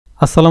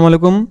আসসালামু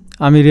আলাইকুম,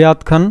 আমি রিয়াদ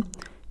খান।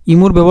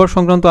 ইমোর ব্যবহার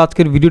সংক্রান্ত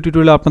আজকের ভিডিও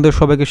টিউটোরিয়ালে আপনাদের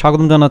সবাইকে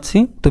স্বাগত জানাচ্ছি।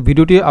 তো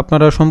ভিডিওটি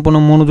আপনারা সম্পূর্ণ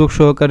মনোযোগ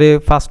সহকারে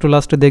ফার্স্ট টু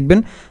লাস্টে দেখবেন,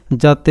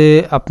 যাতে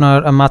আপনার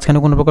মাঝখানে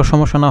কোনো প্রকার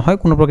সমস্যা না হয়,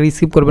 কোনো প্রকার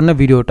স্কিপ করবেন না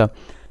ভিডিওটা।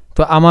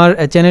 তো আমার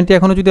চ্যানেলটি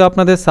এখনও যদি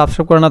আপনাদের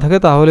সাবস্ক্রাইব করা না থাকে,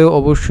 তাহলে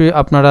অবশ্যই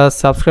আপনারা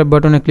সাবস্ক্রাইব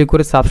বাটনে ক্লিক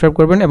করে সাবস্ক্রাইব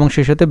করবেন এবং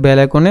সেই সাথে বেল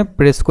আইকনে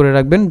প্রেস করে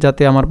রাখবেন,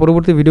 যাতে আমার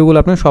পরবর্তী ভিডিওগুলো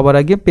আপনি সবার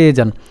আগে পেয়ে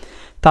যান।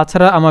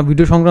 তাছাড়া আমার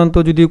ভিডিও সংক্রান্ত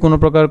যদি কোনো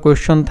প্রকার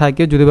কোয়েশ্চন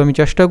থাকে, যদি আমি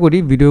চেষ্টা করি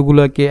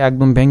ভিডিওগুলোকে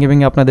একদম ভেঙে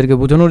ভেঙে আপনাদেরকে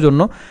বোঝানোর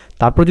জন্য,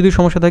 তারপর যদি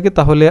সমস্যা থাকে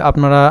তাহলে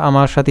আপনারা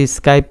আমার সাথে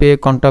স্কাইপে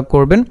কন্ট্যাক্ট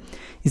করবেন।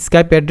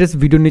 স্কাইপ অ্যাড্রেস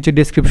ভিডিওর নিচে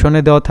ডেসক্রিপশনে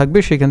দেওয়া থাকবে,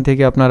 সেখান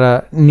থেকে আপনারা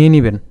নিয়ে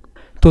নেবেন।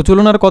 তো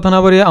চলুন আর কথা না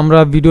বাড়িয়ে আমরা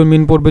ভিডিওর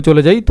মেন পর্বে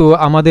চলে যাই। তো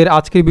আমাদের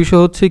আজকের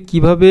বিষয় হচ্ছে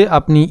কিভাবে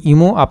আপনি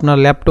ইমো আপনার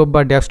ল্যাপটপ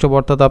বা ডেস্কটপ,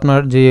 অর্থাৎ আপনার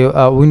যে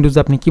উইন্ডোজ,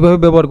 আপনি কিভাবে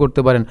ব্যবহার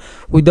করতে পারেন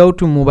উইদাউট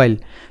মোবাইল।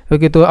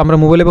 ওকে, তো আমরা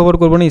মোবাইলে ব্যবহার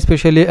করবো না,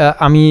 স্পেশালি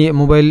আমি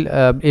মোবাইল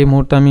এই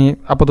মুহূর্তে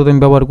আপাতত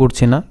ব্যবহার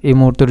করছি না এই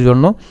মুহূর্তের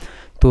জন্য।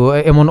 তো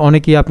এমন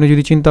অনেকেই, আপনি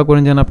যদি চিন্তা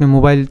করেন যে আপনি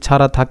মোবাইল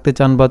ছাড়া থাকতে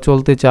চান বা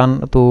চলতে চান,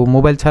 তো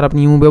মোবাইল ছাড়া আপনি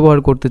ইমো ব্যবহার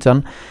করতে চান,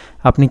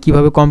 আপনি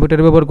কিভাবে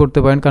কম্পিউটার ব্যবহার করতে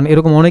পারেন, কারণ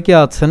এরকম অনেকে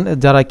আছেন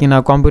যারা কিনা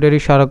কম্পিউটারে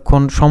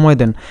সারাক্ষণ সময়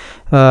দেন।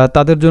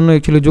 তাদের জন্য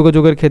অ্যাকচুয়ালি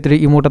যোগাযোগের ক্ষেত্রে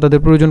ইমোটা তাদের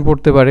প্রয়োজন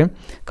পড়তে পারে,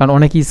 কারণ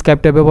অনেকেই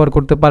স্কাইপটা ব্যবহার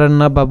করতে পারেন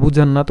না বা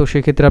বুঝেন না, তো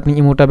সেক্ষেত্রে আপনি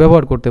ইমোটা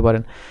ব্যবহার করতে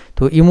পারেন।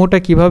 তো ইমোটা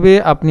কিভাবে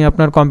আপনি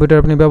আপনার কম্পিউটার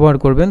ব্যবহার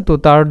করবেন, তো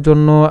তার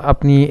জন্য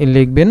আপনি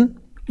লিখবেন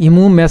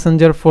ইমো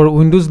মেসেঞ্জার ফর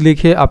উইন্ডোজ,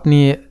 লিখে আপনি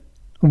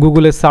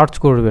গুগলে সার্চ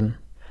করবেন।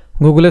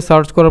 গুগলে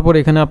সার্চ করার পর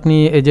এখানে আপনি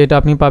যেটা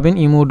আপনি পাবেন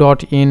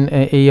imo.in,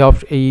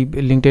 এই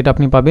লিঙ্কটা এটা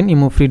আপনি পাবেন,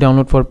 ইমো ফ্রি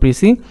ডাউনলোড ফর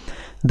পিসি।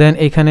 দেন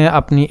এখানে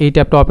আপনি এই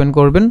ট্যাবটা ওপেন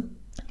করবেন।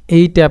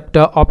 এই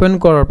ট্যাবটা ওপেন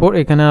করার পর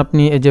এখানে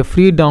আপনি এই যে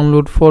ফ্রি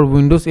ডাউনলোড ফর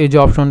উইন্ডোজ, এই যে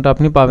অপশনটা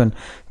আপনি পাবেন।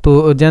 তো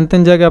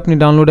জানতেন জায়গায় আপনি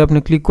ডাউনলোডে আপনি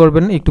ক্লিক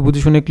করবেন, একটু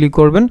বুঝে শুনে ক্লিক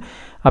করবেন।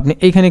 আপনি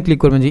এইখানে ক্লিক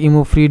করবেন যে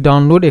ইমো ফ্রি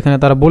ডাউনলোড, এখানে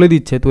তারা বলে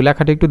দিচ্ছে, তো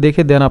লেখাটা একটু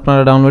দেখে দেন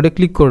আপনারা ডাউনলোডে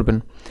ক্লিক করবেন।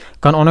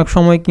 কারণ অনেক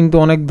সময় কিন্তু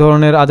অনেক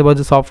ধরনের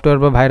আজেবাজে সফটওয়্যার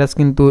বা ভাইরাস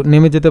কিন্তু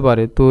নেমে যেতে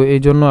পারে, তো এই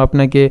জন্য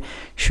আপনাকে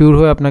শিওর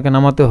হয়ে আপনাকে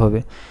নামাতে হবে।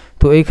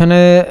 তো এইখানে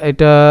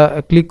এটা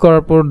ক্লিক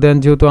করার পর দেন,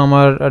 যেহেতু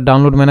আমার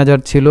ডাউনলোড ম্যানেজার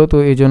ছিল, তো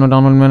এই জন্য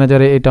ডাউনলোড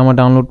ম্যানেজারে এটা আমার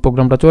ডাউনলোড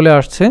প্রোগ্রামটা চলে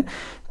আসছে।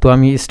 তো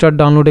আমি স্টার্ট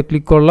ডাউনলোডে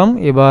ক্লিক করলাম,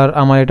 এবার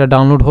আমার এটা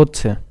ডাউনলোড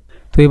হচ্ছে।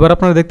 তো এবার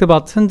আপনারা দেখতে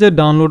পাচ্ছেন যে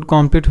ডাউনলোড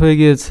কমপ্লিট হয়ে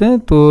গিয়েছে।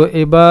 তো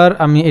এবার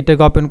আমি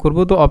এটাকে ওপেন করব।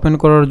 তো ওপেন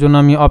করার জন্য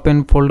আমি ওপেন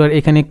ফোল্ডার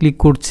এখানে ক্লিক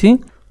করছি,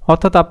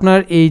 অর্থাৎ আপনার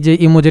এই যে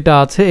ইমো যেটা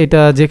আছে,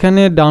 এটা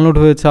যেখানে ডাউনলোড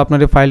হয়েছে আপনার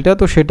এই ফাইলটা,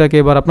 তো সেটাকে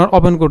এবার আপনার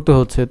ওপেন করতে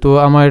হচ্ছে। তো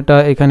আমার এটা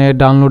এখানে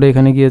ডাউনলোডে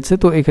এখানে গিয়েছে,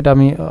 তো এখানে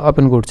আমি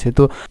ওপেন করছি।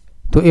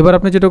 তো এবার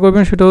আপনি যেটা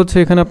করবেন সেটা হচ্ছে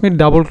এখানে আপনি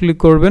ডাবল ক্লিক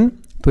করবেন।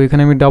 তো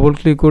এখানে আমি ডাবল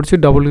ক্লিক করছি।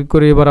 ডাবল ক্লিক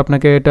করে এবার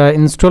আপনাকে এটা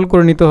ইনস্টল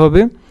করে নিতে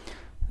হবে।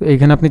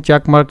 এখানে আপনি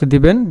চেক মার্ক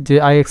দিবেন যে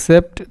I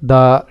accept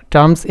the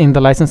terms in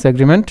the licence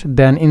agreement,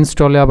 দেন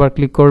ইনস্টলে আবার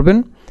ক্লিক করবেন।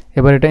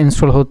 এবার এটা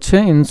ইনস্টল হচ্ছে।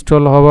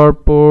 ইনস্টল হওয়ার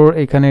পর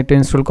এখানে এটা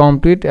ইনস্টল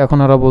কমপ্লিট। এখন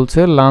ওরা বলছে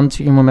lunch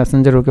imo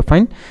Messenger, okay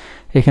fine,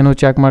 এখানেও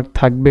চেক মার্ক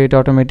থাকবে, এটা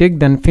অটোমেটিক।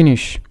 দেন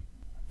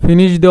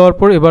ফিনিশ দেওয়ার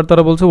পর এবার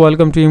তারা বলছে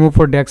welcome to imo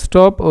for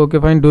desktop, okay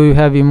fine, do you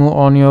have imo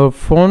on your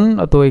phone.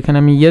 তো এখানে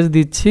আমি ইয়েস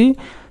দিচ্ছি।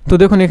 তো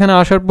দেখুন এখানে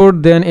আসার পর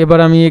দেন এবার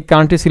আমি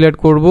কান্ট্রি সিলেক্ট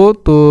করব।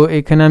 তো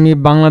এখানে আমি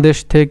বাংলাদেশ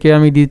থেকে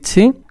আমি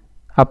দিচ্ছি।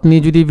 আপনি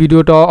যদি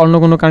ভিডিওটা অন্য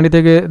কোনো কান্ট্রি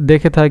থেকে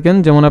দেখে থাকেন,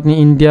 যেমন আপনি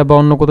ইন্ডিয়া বা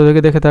অন্য কোথাও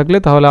থেকে দেখে থাকলে,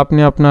 তাহলে আপনি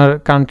আপনার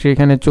কান্ট্রি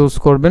এখানে চুজ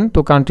করবেন। তো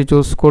কান্ট্রি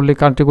চুজ করলে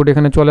কান্ট্রি কোড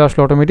এখানে চলে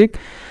আসলো অটোমেটিক।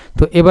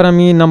 তো এবার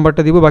আমি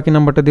নাম্বারটা দিব, বাকি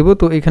নাম্বারটা দিব।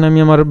 তো এখানে আমি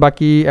আমার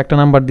বাকি একটা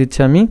নাম্বার দিচ্ছি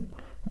আমি।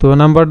 তো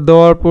নাম্বার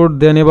দেওয়ার পর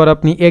দেন এবার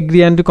আপনি এগ্রি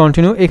অ্যান্ড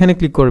কন্টিনিউ এখানে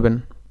ক্লিক করবেন।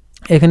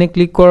 এখানে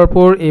ক্লিক করার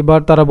পর এবার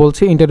তারা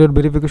বলছে ইন্টারনেট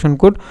ভেরিফিকেশন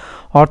কোড,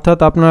 অর্থাৎ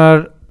আপনার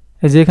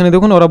যেখানে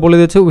দেখুন ওরা বলে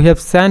দিচ্ছে we have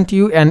sent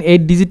you an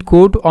 8 digit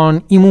code on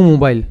imo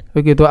mobile.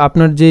 ওকে, তো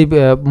আপনার যে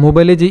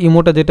মোবাইলে যে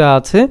ইমোটা যেটা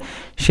আছে,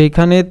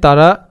 সেইখানে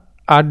তারা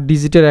 8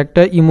 ডিজিটের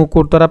একটা ইমো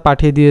কোড তারা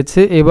পাঠিয়ে দিয়েছে।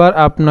 এবার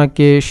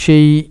আপনাকে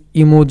সেই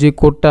ইমো যে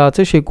কোডটা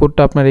আছে, সেই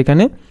কোডটা আপনার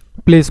এখানে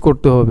প্লেস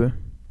করতে হবে।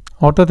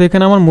 অর্থাৎ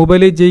এখানে আমার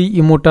মোবাইলে যেই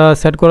ইমোটা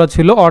সেট করা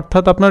ছিল,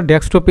 অর্থাৎ আপনার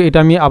ডেস্কটপে, এটা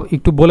আমি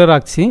একটু বলে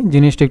রাখছি,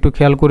 জিনিসটা একটু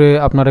খেয়াল করে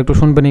আপনারা একটু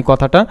শুনবেন এই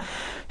কথাটা।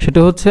 সেটা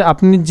হচ্ছে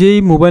আপনি যেই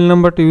মোবাইল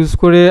নাম্বারটা ইউজ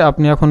করে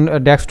আপনি এখন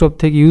ডেস্কটপ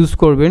থেকে ইউজ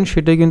করবেন,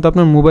 সেটাই কিন্তু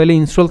আপনার মোবাইলে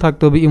ইনস্টল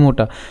থাকতে হবে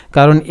ইমোটা।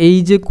 কারণ এই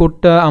যে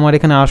কোডটা আমার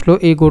এখানে আসলো,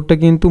 এই কোডটা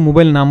কিন্তু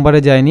মোবাইল নাম্বারে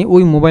যায়নি,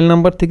 ওই মোবাইল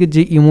নাম্বার থেকে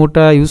যে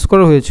ইমোটা ইউজ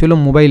করা হয়েছিল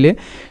মোবাইলে,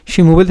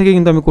 সেই মোবাইল থেকে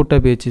কিন্তু আমি কোডটা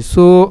পেয়েছি।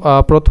 সো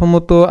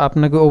প্রথমত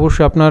আপনাকে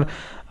অবশ্যই আপনার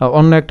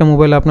অন্য একটা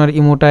মোবাইলে আপনার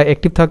ইমোটা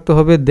অ্যাক্টিভ থাকতে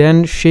হবে, দেন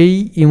সেই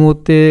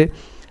ইমোতে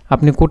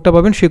আপনি কোডটা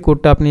পাবেন, সেই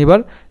কোডটা আপনি এবার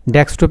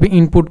ডেস্কটপে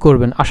ইনপুট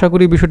করবেন। আশা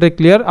করি বিষয়টা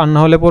ক্লিয়ার। আর না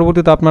হলে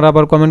পরবর্তীতে আপনারা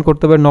আবার কমেন্ট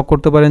করতে পারেন, নক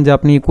করতে পারেন যে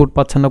আপনি কোড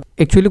পাচ্ছেন না।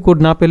 অ্যাকচুয়ালি কোড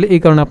না পেলে এই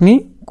কারণে আপনি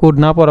কোড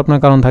না পাওয়ার আপনার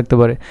কারণ থাকতে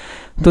পারে।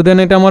 তো দেন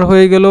এটা আমার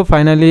হয়ে গেল।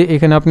 ফাইনালি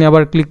এখানে আপনি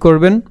আবার ক্লিক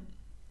করবেন।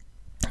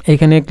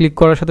 এখানে ক্লিক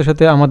করার সাথে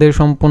সাথে আমাদের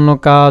সম্পূর্ণ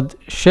কাজ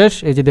শেষ।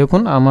 এই যে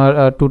দেখুন আমার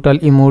টোটাল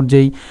ইমোর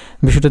যেই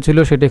বিষয়টা ছিল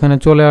সেটা এখানে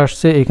চলে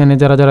আসছে। এখানে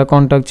যারা যারা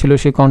কন্ট্যাক্ট ছিল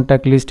সেই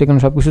কন্ট্যাক্ট লিস্ট এখানে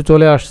সব কিছু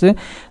চলে আসছে।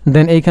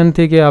 দেন এইখান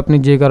থেকে আপনি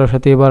যে কারোর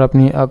সাথে এবার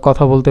আপনি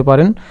কথা বলতে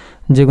পারেন,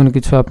 যে কোনো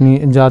কিছু আপনি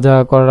যা যা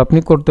করার আপনি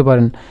করতে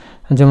পারেন।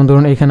 যেমন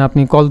ধরুন এখানে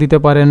আপনি কল দিতে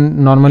পারেন,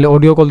 নর্মালি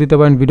অডিও কল দিতে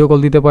পারেন, ভিডিও কল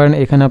দিতে পারেন,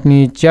 এখানে আপনি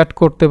চ্যাট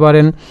করতে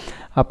পারেন,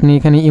 আপনি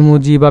এখানে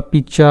ইমোজি বা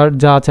পিকচার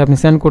যা আছে আপনি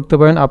সেন্ড করতে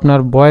পারেন, আপনার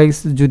ভয়েস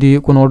যদি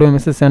কোনো অডিও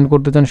মেসেজ সেন্ড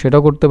করতে চান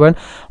সেটাও করতে পারেন।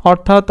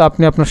 অর্থাৎ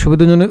আপনি আপনার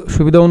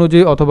সুবিধা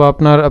অনুযায়ী অথবা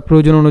আপনার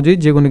প্রয়োজন অনুযায়ী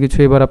যে কোনো কিছু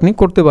এবার আপনি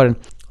করতে পারেন।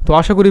 তো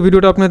আশা করি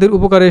ভিডিওটা আপনাদের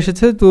উপকারে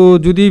এসেছে। তো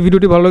যদি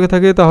ভিডিওটি ভালো লাগে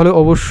থাকে তাহলে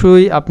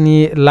অবশ্যই আপনি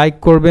লাইক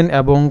করবেন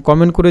এবং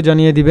কমেন্ট করে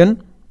জানিয়ে দিবেন।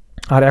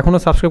 আর এখনও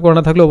সাবস্ক্রাইব করা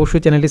না থাকলে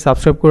অবশ্যই চ্যানেলটি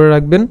সাবস্ক্রাইব করে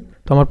রাখবেন।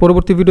 তো আমার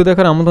পরবর্তী ভিডিও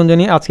দেখার আমন্ত্রণ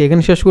জানিয়ে আজকে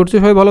এখানে শেষ করছি।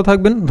 সবাই ভালো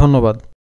থাকবেন, ধন্যবাদ।